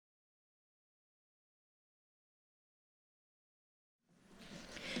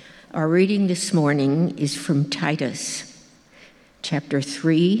Our reading this morning is from Titus, chapter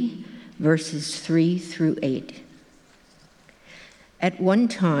 3, verses 3 through 8. At one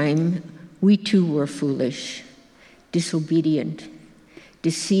time, we too were foolish, disobedient,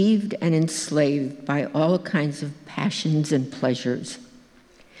 deceived and enslaved by all kinds of passions and pleasures.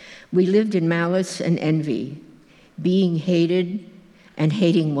 We lived in malice and envy, being hated and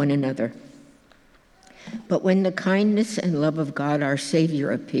hating one another. But when the kindness and love of God our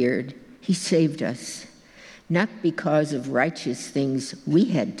Savior appeared, he saved us, not because of righteous things we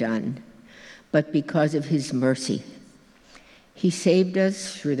had done, but because of his mercy. He saved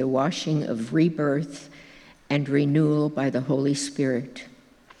us through the washing of rebirth and renewal by the Holy Spirit,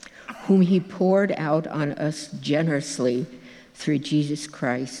 whom he poured out on us generously through Jesus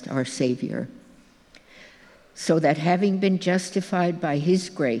Christ, our Savior, so that having been justified by his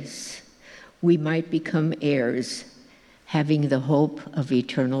grace, we might become heirs, having the hope of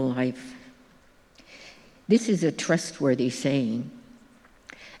eternal life. This is a trustworthy saying,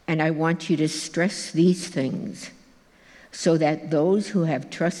 and I want you to stress these things so that those who have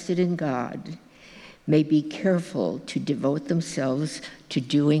trusted in God may be careful to devote themselves to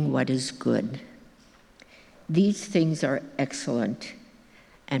doing what is good. These things are excellent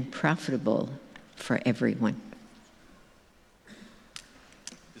and profitable for everyone.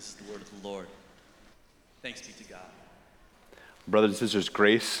 This is the word of the Lord. Thanks be to God. Brothers and sisters,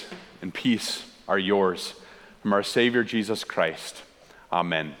 grace and peace are yours from our Savior Jesus Christ.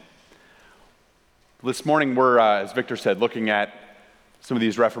 Amen. This morning we're, as Victor said, looking at some of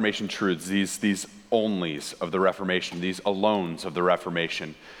these Reformation truths, these onlys of the Reformation, these alones of the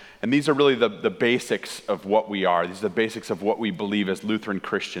Reformation. And these are really the basics of what we are. These are the basics of what we believe as Lutheran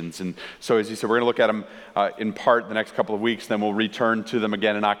Christians. And so, as he said, we're going to look at them in part the next couple of weeks, then we'll return to them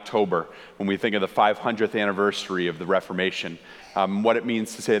again in October when we think of the 500th anniversary of the Reformation, what it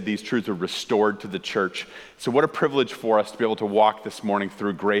means to say that these truths are restored to the church. So what a privilege for us to be able to walk this morning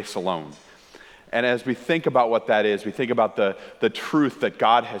through grace alone. And as we think about what that is, we think about the truth that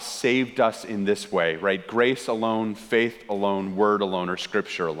God has saved us in this way, right? Grace alone, faith alone, word alone, or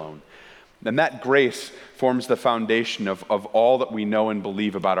scripture alone. And that grace forms the foundation of all that we know and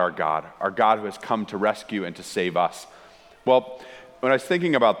believe about our God who has come to rescue and to save us. Well, when I was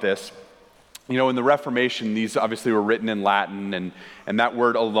thinking about this, in the Reformation, these obviously were written in Latin, and that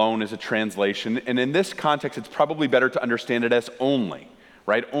word alone is a translation. And in this context, it's probably better to understand it as only.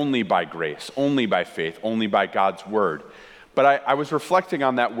 Right? Only by grace, only by faith, only by God's word. But I was reflecting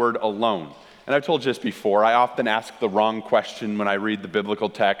on that word alone. And I've told you this before, I often ask the wrong question when I read the biblical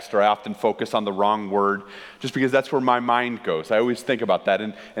text, or I often focus on the wrong word, just because that's where my mind goes. I always think about that.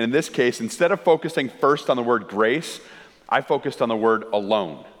 And in this case, instead of focusing first on the word grace, I focused on the word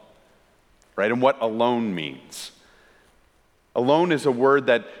alone, right? And what alone means. Alone is a word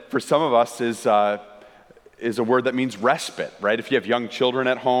that for some of us is a word that means respite, right? If you have young children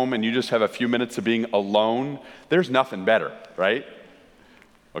at home and you just have a few minutes of being alone, there's nothing better, right?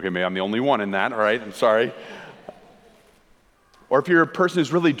 Okay, maybe I'm the only one in that, all right, I'm sorry. Or if you're a person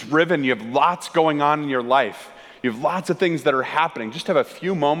who's really driven, you have lots going on in your life, you have lots of things that are happening, just have a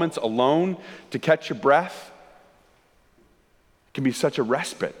few moments alone to catch your breath. It can be such a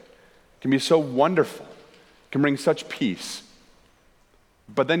respite. It can be so wonderful. It can bring such peace.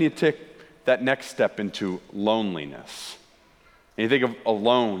 But then you take that next step into loneliness. And you think of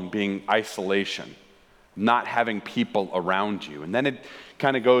alone being isolation, not having people around you. And then it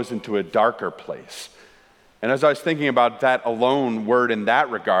kind of goes into a darker place. And as I was thinking about that alone word in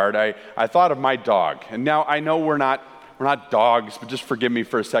that regard, I thought of my dog. And now I know we're not dogs, but just forgive me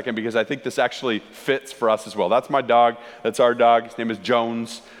for a second because I think this actually fits for us as well. That's my dog. That's our dog. His name is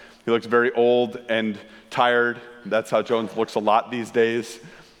Jones. He looks very old and tired. That's how Jones looks a lot these days.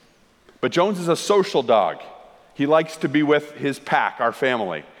 But Jones is a social dog. He likes to be with his pack, our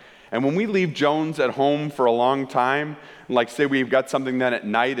family. And when we leave Jones at home for a long time, like say we've got something then at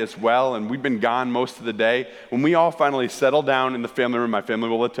night as well, and we've been gone most of the day, when we all finally settle down in the family room, my family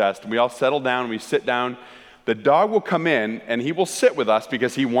will attest, and we all settle down, and we sit down, the dog will come in and he will sit with us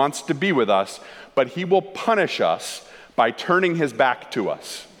because he wants to be with us, but he will punish us by turning his back to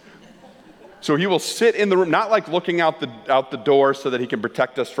us. So he will sit in the room, not like looking out the door so that he can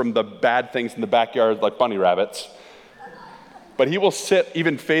protect us from the bad things in the backyard like bunny rabbits. But he will sit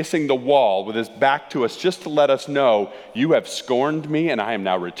even facing the wall with his back to us just to let us know, you have scorned me and I am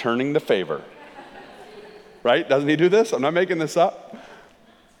now returning the favor. Right? Doesn't he do this? I'm not making this up.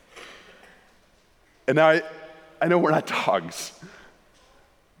 And now I know we're not dogs,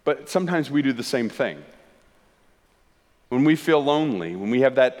 but sometimes we do the same thing. When we feel lonely, when we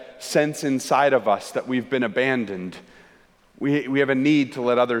have that sense inside of us that we've been abandoned, we have a need to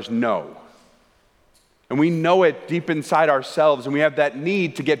let others know. And we know it deep inside ourselves, and we have that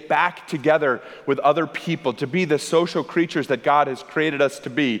need to get back together with other people, to be the social creatures that God has created us to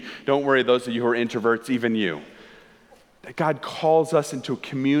be. Don't worry, those of you who are introverts, even you. That God calls us into a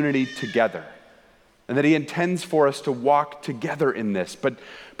community together, and that He intends for us to walk together in this. But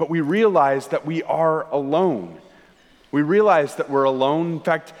we realize that we are alone. We realize that we're alone. In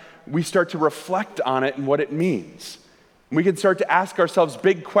fact, we start to reflect on it and what it means. We can start to ask ourselves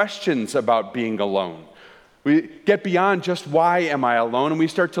big questions about being alone. We get beyond just why am I alone, and we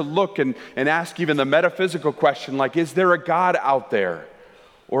start to look and ask even the metaphysical question like, is there a God out there,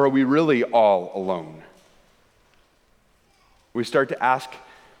 or are we really all alone? We start to ask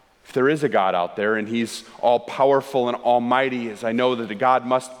if there is a God out there and He's all-powerful and almighty, as I know that the God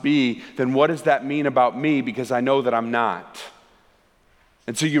must be, then what does that mean about me, because I know that I'm not?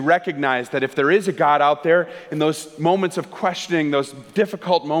 And so you recognize that if there is a God out there, in those moments of questioning, those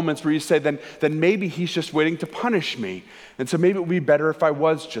difficult moments where you say, then maybe He's just waiting to punish me. And so maybe it would be better if I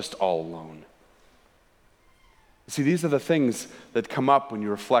was just all alone. See, these are the things that come up when you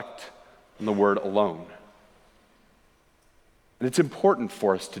reflect on the word alone. And it's important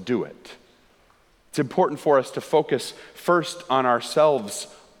for us to do it. It's important for us to focus first on ourselves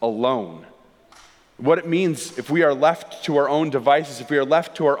alone. What it means if we are left to our own devices, if we are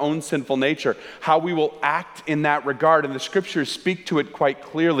left to our own sinful nature, how we will act in that regard. And the scriptures speak to it quite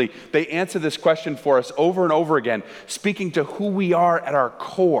clearly. They answer this question for us over and over again, speaking to who we are at our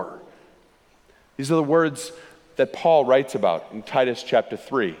core. These are the words that Paul writes about in Titus chapter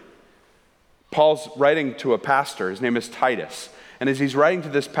 3. Paul's writing to a pastor. His name is Titus. And as he's writing to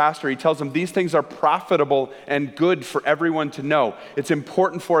this pastor, he tells him these things are profitable and good for everyone to know. It's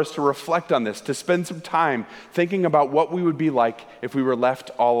important for us to reflect on this, to spend some time thinking about what we would be like if we were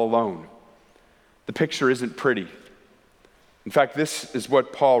left all alone. The picture isn't pretty. In fact, this is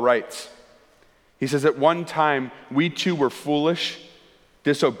what Paul writes. He says, at one time, we too were foolish,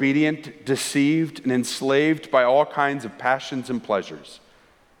 disobedient, deceived, and enslaved by all kinds of passions and pleasures.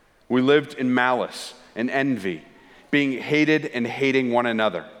 We lived in malice and envy, being hated and hating one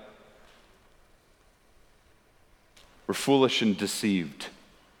another. We're foolish and deceived. It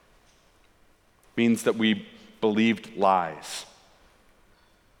means that we believed lies.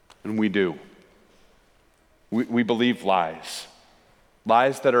 And we do. We believe lies.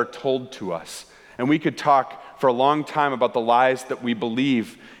 Lies that are told to us. And we could talk for a long time about the lies that we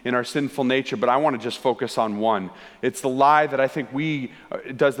believe in our sinful nature, but I want to just focus on one. It's the lie that I think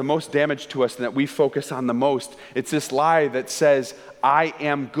does the most damage to us and that we focus on the most. It's this lie that says, I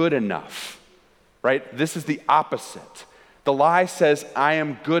am good enough, right? This is the opposite. The lie says, I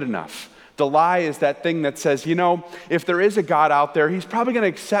am good enough. The lie is that thing that says, if there is a God out there, He's probably going to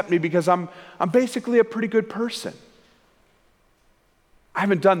accept me because I'm basically a pretty good person. I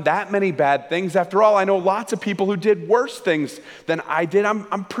haven't done that many bad things. After all, I know lots of people who did worse things than I did.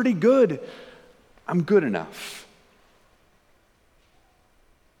 I'm pretty good. I'm good enough.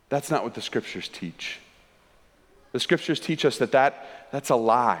 That's not what the scriptures teach. The scriptures teach us that's a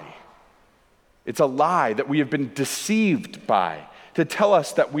lie. It's a lie that we have been deceived by, to tell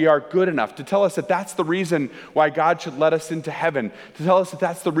us that we are good enough, to tell us that that's the reason why God should let us into heaven, to tell us that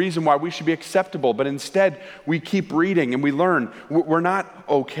that's the reason why we should be acceptable. But instead, we keep reading and we learn we're not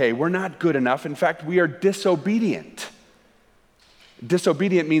okay, we're not good enough. In fact, we are disobedient.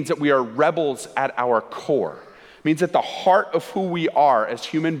 Disobedient means that we are rebels at our core. It means at the heart of who we are as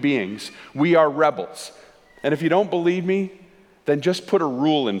human beings, we are rebels. And if you don't believe me, then just put a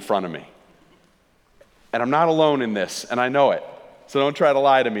rule in front of me. And I'm not alone in this, and I know it. So don't try to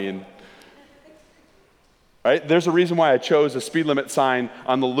lie to me. Right? There's a reason why I chose a speed limit sign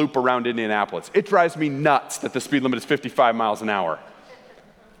on the loop around Indianapolis. It drives me nuts that the speed limit is 55 miles an hour.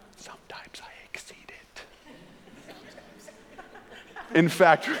 Sometimes I exceed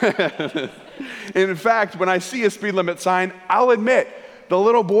it. In fact, when I see a speed limit sign, I'll admit, the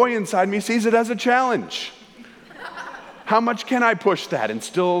little boy inside me sees it as a challenge. How much can I push that and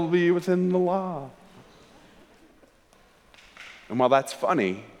still be within the law? And while that's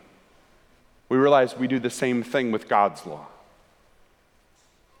funny, we realize we do the same thing with God's law.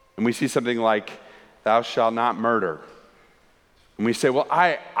 And we see something like, thou shalt not murder. And we say, well,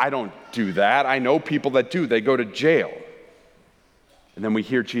 I don't do that. I know people that do. They go to jail. And then we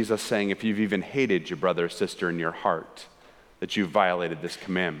hear Jesus saying, if you've even hated your brother or sister in your heart, that you've violated this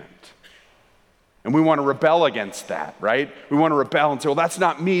commandment. And we want to rebel against that, right? We want to rebel and say, well, that's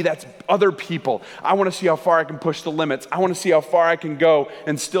not me, that's other people. I want to see how far I can push the limits. I want to see how far I can go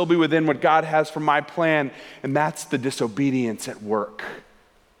and still be within what God has for my plan. And that's the disobedience at work.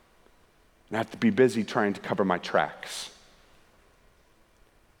 And I have to be busy trying to cover my tracks.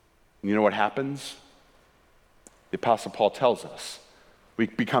 And you know what happens? The Apostle Paul tells us we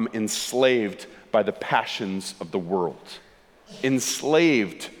become enslaved by the passions of the world.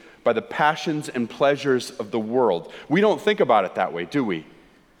 Enslaved by the passions and pleasures of the world. We don't think about it that way, do we?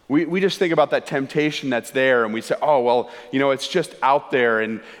 We just think about that temptation that's there and we say, oh, well, it's just out there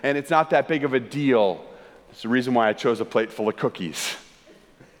and it's not that big of a deal. It's the reason why I chose a plate full of cookies.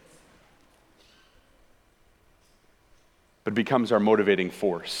 But it becomes our motivating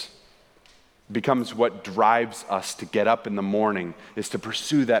force. It becomes what drives us to get up in the morning, is to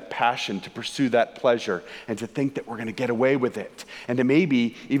pursue that passion, to pursue that pleasure, and to think that we're going to get away with it, and to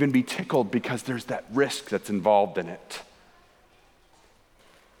maybe even be tickled because there's that risk that's involved in it.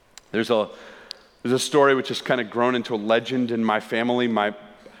 There's a story which has kind of grown into a legend in my family. My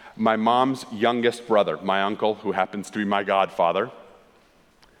mom's youngest brother, my uncle, who happens to be my godfather,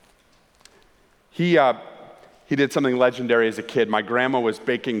 he did something legendary as a kid. My grandma was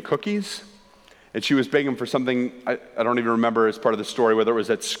baking cookies, and she was baking for something, I don't even remember as part of the story, whether it was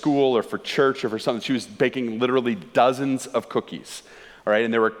at school or for church or for something. She was baking literally dozens of cookies, all right?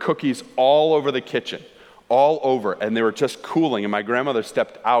 And there were cookies all over the kitchen. All over, and they were just cooling, and my grandmother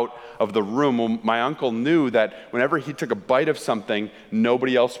stepped out of the room. Well, my uncle knew that whenever he took a bite of something,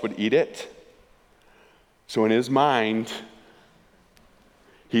 nobody else would eat it. So in his mind,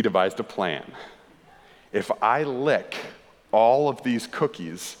 he devised a plan. If I lick all of these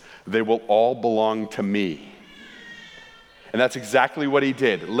cookies, they will all belong to me. And that's exactly what he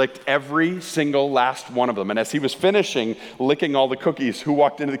did. Licked every single last one of them. And as he was finishing licking all the cookies, who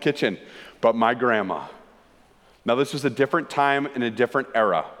walked into the kitchen? But my grandma. Now, this was a different time in a different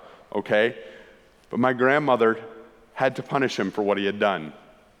era, okay? But my grandmother had to punish him for what he had done.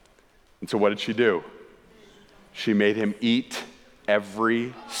 And so what did she do? She made him eat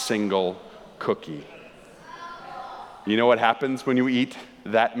every single cookie. You know what happens when you eat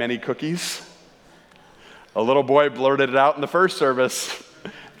that many cookies? A little boy blurted it out in the first service.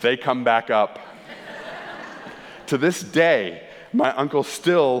 They come back up. To this day, my uncle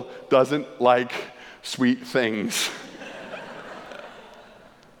still doesn't like sweet things.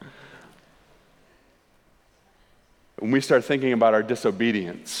 When we start thinking about our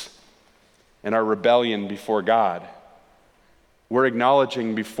disobedience and our rebellion before God, we're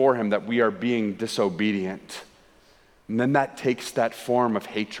acknowledging before Him that we are being disobedient. And then that takes that form of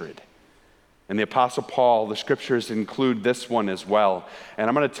hatred. And the Apostle Paul, the scriptures include this one as well. And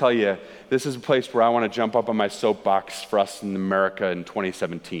I'm going to tell you, this is a place where I want to jump up on my soapbox for us in America in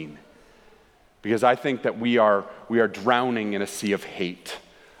 2017. Because I think that we are drowning in a sea of hate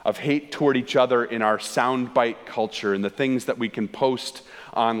toward each other in our soundbite culture and the things that we can post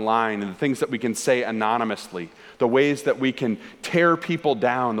online and the things that we can say anonymously, the ways that we can tear people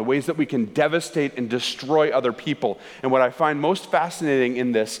down, the ways that we can devastate and destroy other people. And what I find most fascinating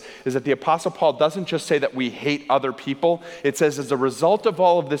in this is that the Apostle Paul doesn't just say that we hate other people. It says as a result of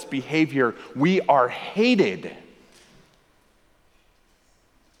all of this behavior, we are hated.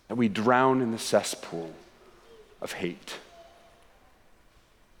 That we drown in the cesspool of hate.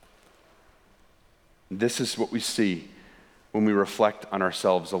 This is what we see when we reflect on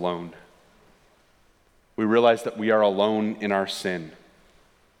ourselves alone. We realize that we are alone in our sin,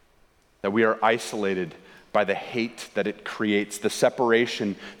 that we are isolated by the hate that it creates, the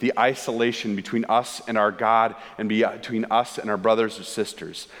separation, the isolation between us and our God and between us and our brothers and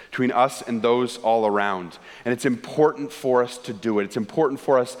sisters, between us and those all around. And it's important for us to do it. It's important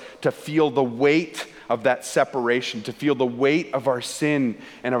for us to feel the weight of that separation, to feel the weight of our sin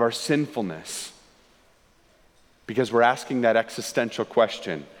and of our sinfulness. Because we're asking that existential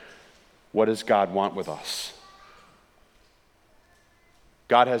question, what does God want with us?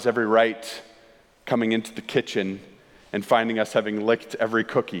 God has every right coming into the kitchen and finding us having licked every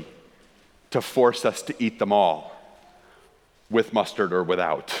cookie to force us to eat them all, with mustard or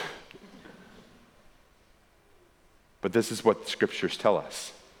without. But this is what the scriptures tell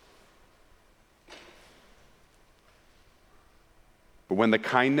us. But when the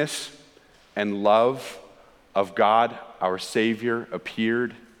kindness and love of God, our Savior,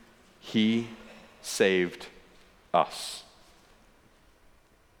 appeared, He saved us.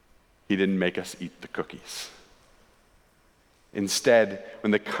 He didn't make us eat the cookies. Instead,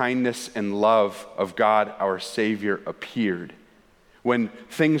 when the kindness and love of God, our Savior, appeared, when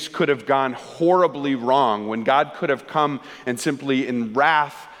things could have gone horribly wrong, when God could have come and simply in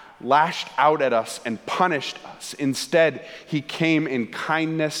wrath lashed out at us and punished us, instead, He came in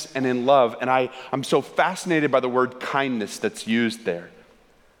kindness and in love. And I'm so fascinated by the word kindness that's used there.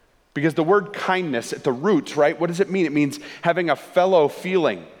 Because the word kindness at the roots, right, what does it mean? It means having a fellow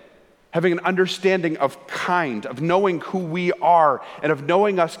feeling. having an understanding of kind, of knowing who we are, and of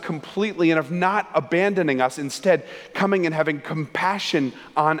knowing us completely, and of not abandoning us, instead coming and having compassion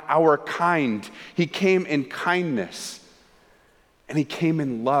on our kind. He came in kindness, and he came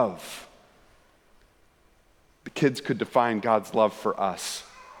in love. The kids could define God's love for us,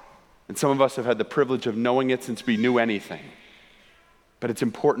 and some of us have had the privilege of knowing it since we knew anything. But it's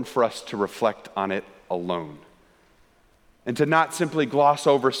important for us to reflect on it alone. And to not simply gloss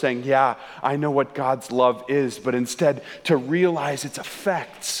over saying, yeah, I know what God's love is, but instead to realize its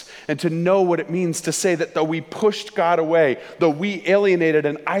effects and to know what it means to say that though we pushed God away, though we alienated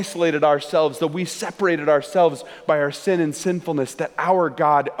and isolated ourselves, though we separated ourselves by our sin and sinfulness, that our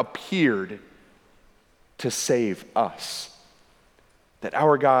God appeared to save us. That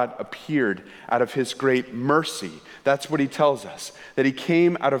our God appeared out of his great mercy. That's what he tells us. That he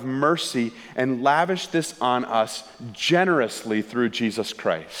came out of mercy and lavished this on us generously through Jesus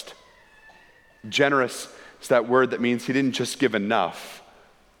Christ. Generous is that word that means he didn't just give enough.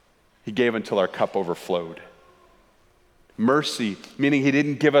 He gave until our cup overflowed. Mercy, meaning he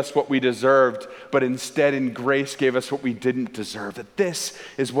didn't give us what we deserved, but instead in grace gave us what we didn't deserve. That this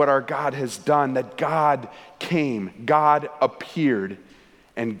is what our God has done. That God came, God appeared,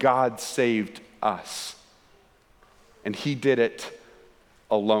 and God saved us. And he did it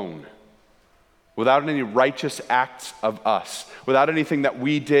alone, without any righteous acts of us, without anything that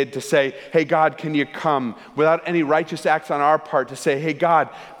we did to say, hey God, can you come? Without any righteous acts on our part to say, hey God,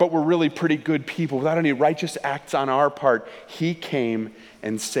 but we're really pretty good people. Without any righteous acts on our part, he came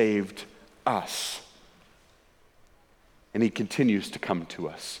and saved us. And he continues to come to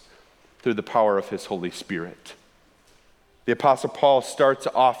us through the power of his Holy Spirit. The Apostle Paul starts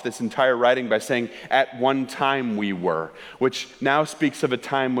off this entire writing by saying, at one time we were, which now speaks of a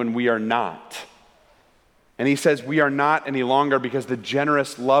time when we are not. And he says we are not any longer because the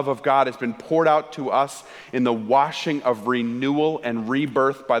generous love of God has been poured out to us in the washing of renewal and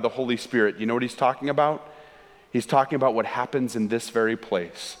rebirth by the Holy Spirit. You know what he's talking about? He's talking about what happens in this very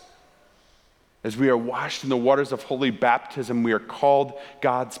place. As we are washed in the waters of holy baptism, we are called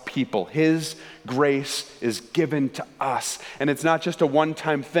God's people. His grace is given to us. And it's not just a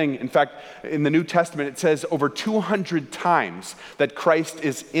one-time thing. In fact, in the New Testament, it says over 200 times that Christ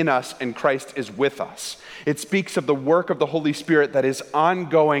is in us and Christ is with us. It speaks of the work of the Holy Spirit that is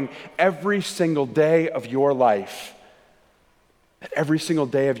ongoing every single day of your life. That every single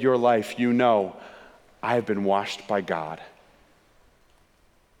day of your life, you know, I have been washed by God.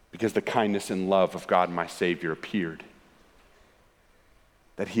 Because the kindness and love of God, my Savior, appeared.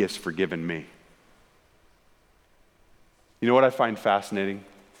 That he has forgiven me. You know what I find fascinating?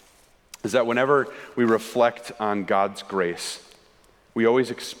 Is that whenever we reflect on God's grace, we always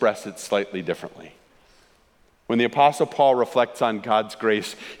express it slightly differently. When the Apostle Paul reflects on God's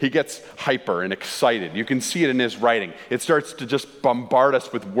grace, he gets hyper and excited. You can see it in his writing. It starts to just bombard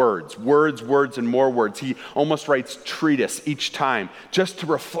us with words, and more words. He almost writes treatise each time just to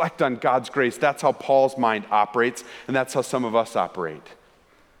reflect on God's grace. That's how Paul's mind operates, and that's how some of us operate.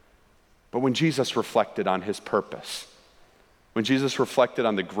 But when Jesus reflected on his purpose, when Jesus reflected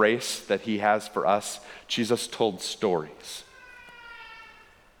on the grace that he has for us, Jesus told stories.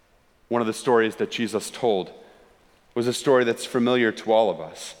 One of the stories that Jesus told was a story that's familiar to all of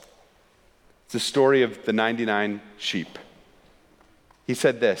us. It's the story of the 99 sheep. He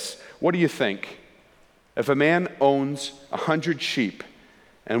said this, what do you think? If a man owns 100 sheep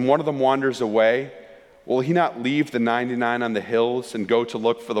and one of them wanders away, will he not leave the 99 on the hills and go to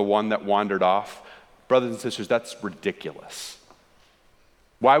look for the one that wandered off? Brothers and sisters, that's ridiculous.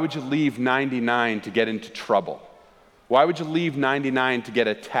 Why would you leave 99 to get into trouble? Why would you leave 99 to get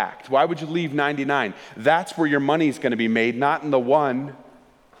attacked? Why would you leave 99? That's where your money's going to be made, not in the one.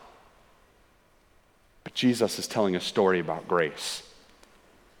 But Jesus is telling a story about grace.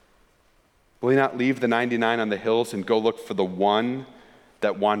 Will he not leave the 99 on the hills and go look for the one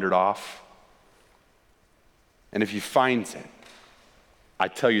that wandered off? And if he finds it, I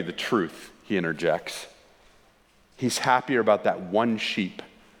tell you the truth, he interjects. He's happier about that one sheep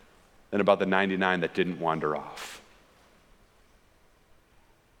than about the 99 that didn't wander off.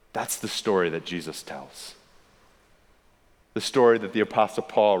 That's the story that Jesus tells. The story that the Apostle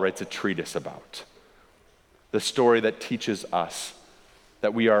Paul writes a treatise about. The story that teaches us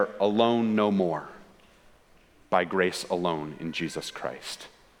that we are alone no more by grace alone in Jesus Christ.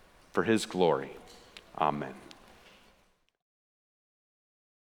 For his glory, amen.